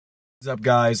What's up,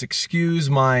 guys? Excuse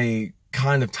my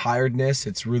kind of tiredness.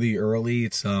 It's really early.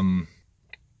 It's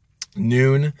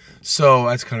noon, so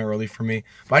that's kind of early for me.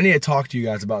 But I need to talk to you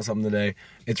guys about something today.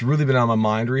 It's really been on my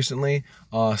mind recently,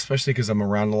 especially because I'm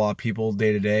around a lot of people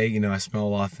day to day. You know, I smell a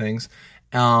lot of things.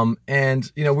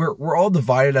 And you know, we're all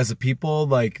divided as a people,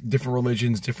 like different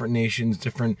religions, different nations,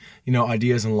 different, you know,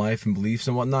 ideas in life and beliefs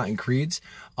and whatnot and creeds.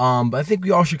 But I think we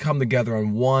all should come together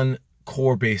on one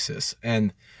core basis,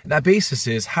 and that basis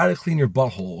is how to clean your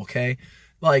butthole. Okay,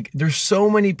 like there's so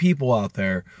many people out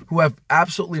there who have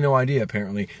absolutely no idea.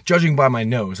 Apparently, judging by my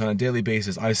nose on a daily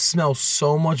basis, I smell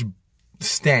so much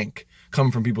stank coming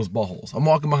from people's buttholes. I'm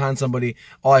walking behind somebody,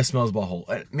 all I smell is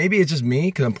butthole. Maybe it's just me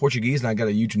because I'm Portuguese and I got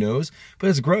a huge nose, but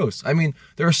it's gross. I mean,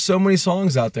 there are so many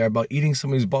songs out there about eating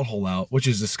somebody's butthole out, which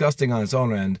is disgusting on its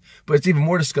own end, but it's even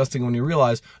more disgusting when you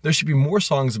realize there should be more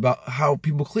songs about how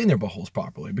people clean their buttholes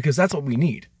properly, because that's what we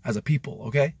need as a people,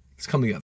 okay? Let's come together.